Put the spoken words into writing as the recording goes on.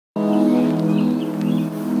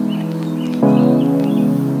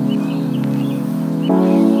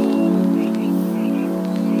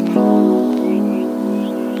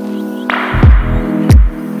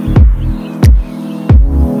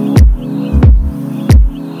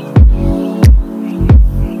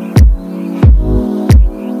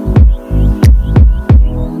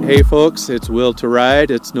Hey folks, it's Will to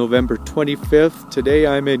Ride. It's November 25th. Today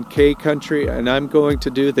I'm in K Country and I'm going to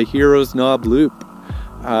do the Heroes Knob Loop.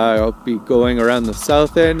 I'll be going around the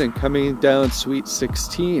south end and coming down Sweet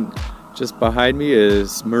 16. Just behind me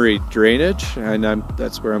is Murray Drainage and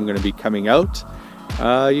that's where I'm going to be coming out.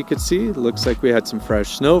 You can see, it looks like we had some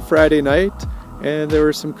fresh snow Friday night and there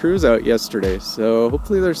were some crews out yesterday. So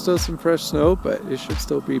hopefully there's still some fresh snow, but it should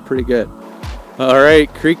still be pretty good.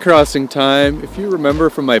 Alright, creek crossing time. If you remember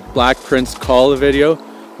from my Black Prince Call video,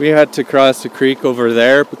 we had to cross the creek over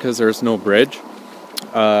there because there's no bridge.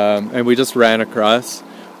 And we just ran across.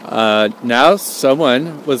 Now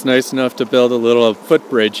someone was nice enough to build a little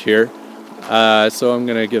footbridge here. So I'm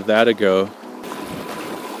going to give that a go.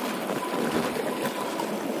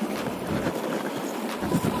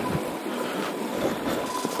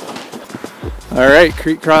 Alright,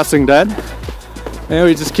 creek crossing done. And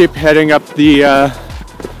we just keep heading up the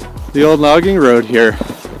old logging road here.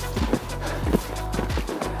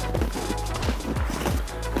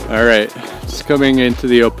 Alright, just coming into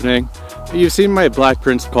the opening. You've seen my Black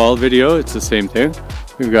Prince Call video, it's the same thing.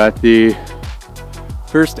 We've got the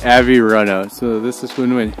first Avi run out. So this is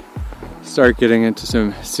when we start getting into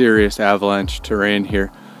some serious avalanche terrain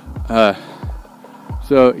here.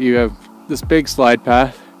 So you have this big slide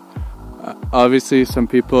path. Obviously some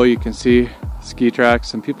people you can see ski tracks,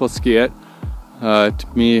 some people ski it. To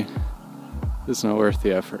me, it's not worth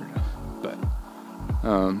the effort, but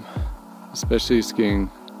especially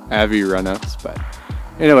skiing Avi runouts. But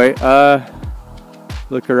anyway,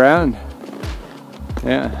 look around.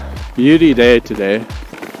 Yeah, beauty day today.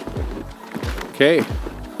 Okay,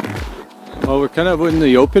 well we're kind of in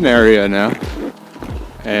the open area now,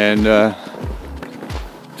 and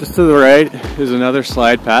just to the right is another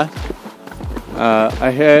slide path.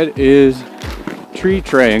 Ahead is tree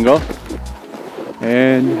triangle,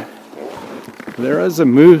 and there is a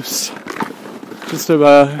moose just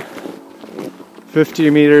about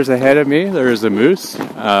 50 meters ahead of me. There is a moose.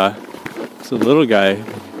 It's a little guy.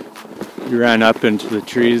 He ran up into the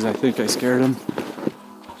trees. I think I scared him.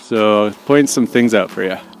 So point some things out for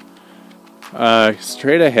you.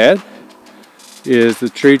 Straight ahead is the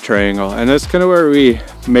tree triangle, and that's kind of where we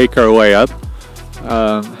make our way up,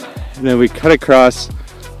 and then we cut across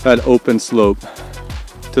that open slope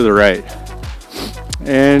to the right,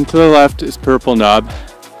 and to the left is Purple Knob,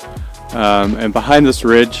 and behind this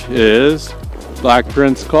ridge is Black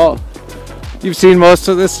Prince Call. You've seen most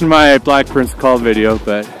of this in my Black Prince Call video,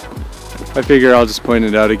 but I figure I'll just point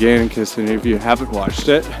it out again in case any of you haven't watched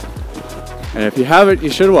it, and if you haven't, you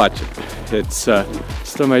should watch it. It's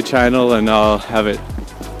still on my channel, and I'll have it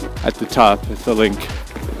at the top with the link.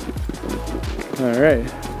 Alright.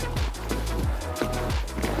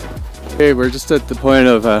 Okay, we're just at the point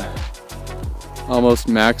of almost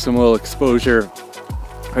maximal exposure.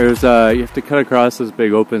 There's you have to cut across this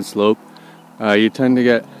big open slope. You tend to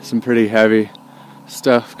get some pretty heavy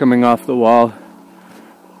stuff coming off the wall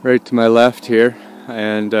right to my left here,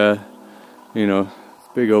 and you know,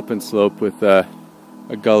 big open slope with a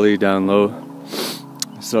gully down low.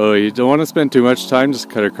 So you don't want to spend too much time,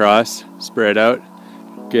 just cut across, spread out,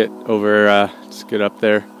 get over, just get up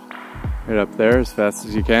there. Right up there as fast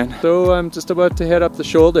as you can. So I'm just about to head up the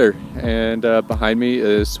shoulder, and behind me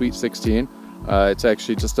is Sweet 16. It's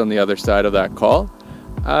actually just on the other side of that call,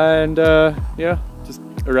 and yeah, just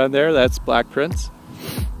around there, that's Black Prince,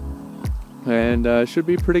 and should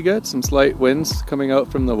be pretty good. Some slight winds coming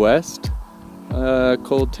out from the west,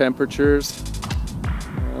 cold temperatures.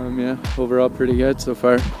 Yeah, overall pretty good so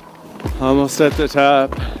far. Almost at the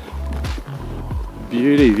top.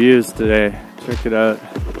 Beauty views today, check it out.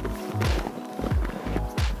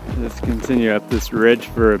 Let's continue up this ridge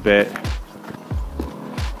for a bit.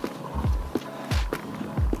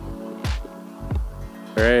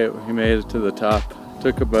 Alright, we made it to the top.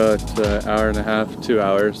 Took about an hour and a half, 2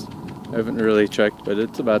 hours. I haven't really checked, but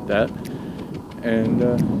it's about that. And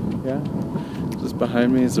yeah, just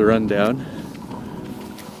behind me is the rundown.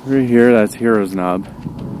 Right here, that's Heroes Knob.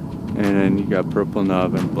 And then you got Purple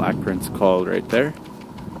Knob and Black Prince Call right there.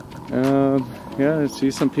 Yeah, I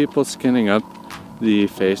see some people skinning up the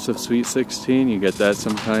face of Sweet 16. You get that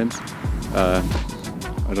sometimes. I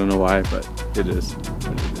don't know why, but it is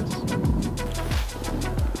what it is.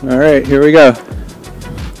 Alright, here we go.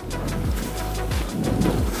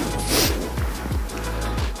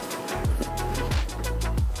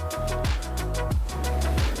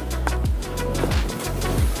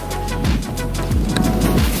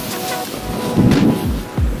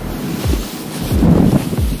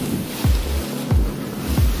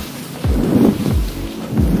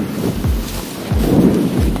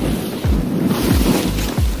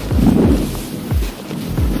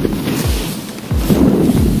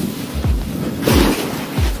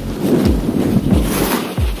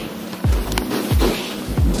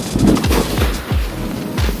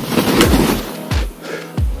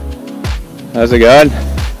 How's it going?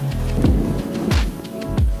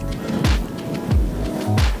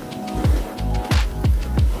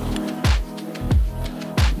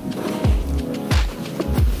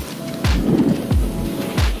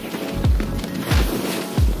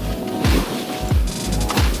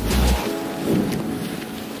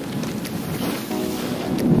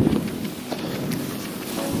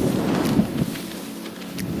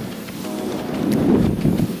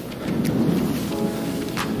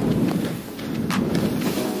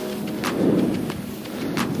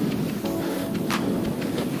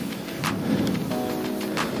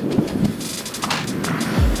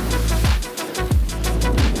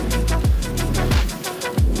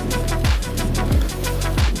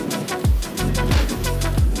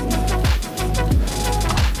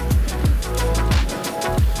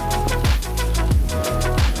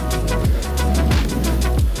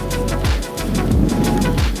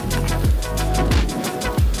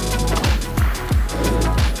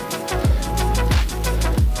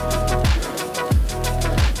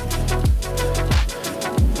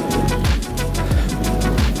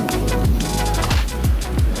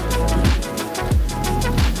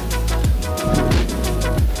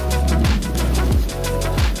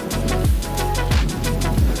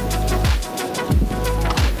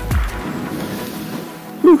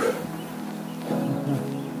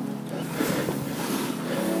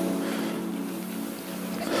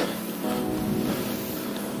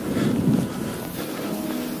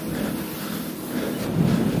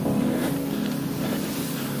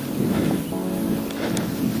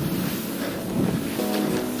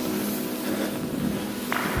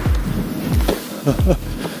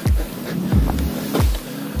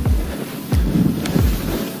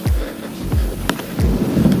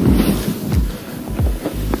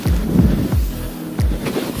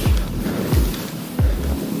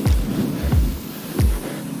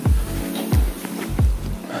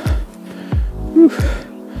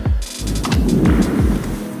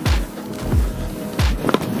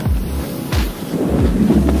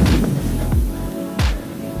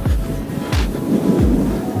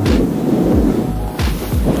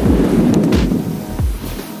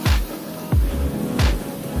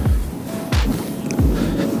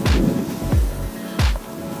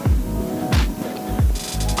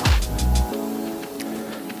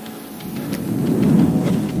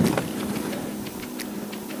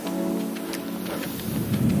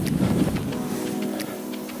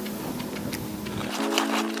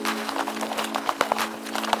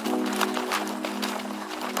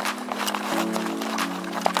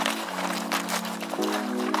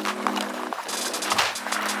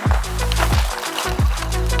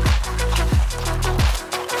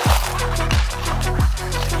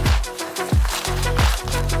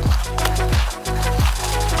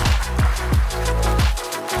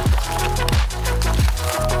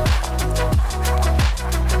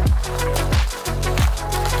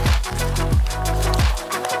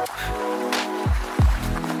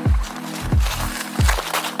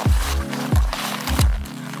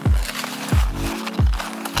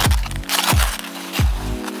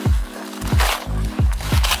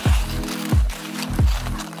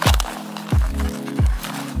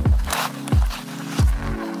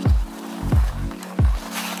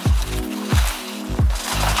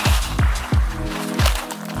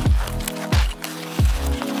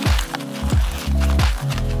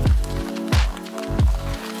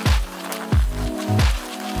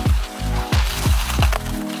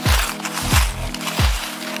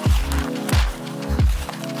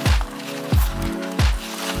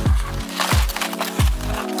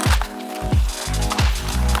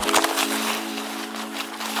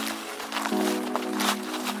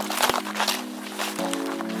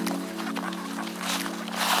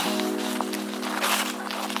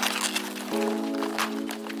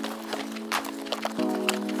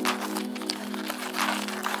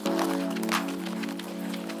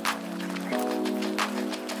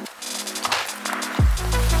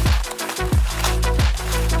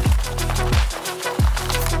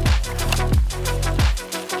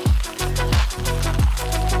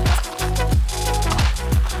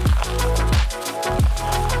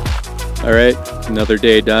 All right, another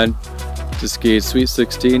day done. Just skied Sweet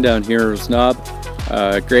 16 down Heroes Knob.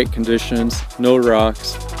 Great conditions, no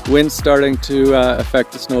rocks. Wind's starting to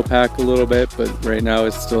affect the snowpack a little bit, but right now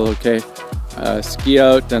it's still okay. Ski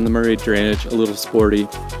out down the Murray drainage, a little sporty,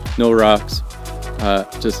 no rocks,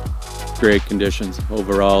 just great conditions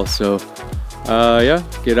overall. So yeah,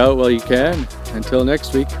 get out while you can. Until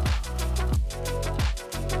next week.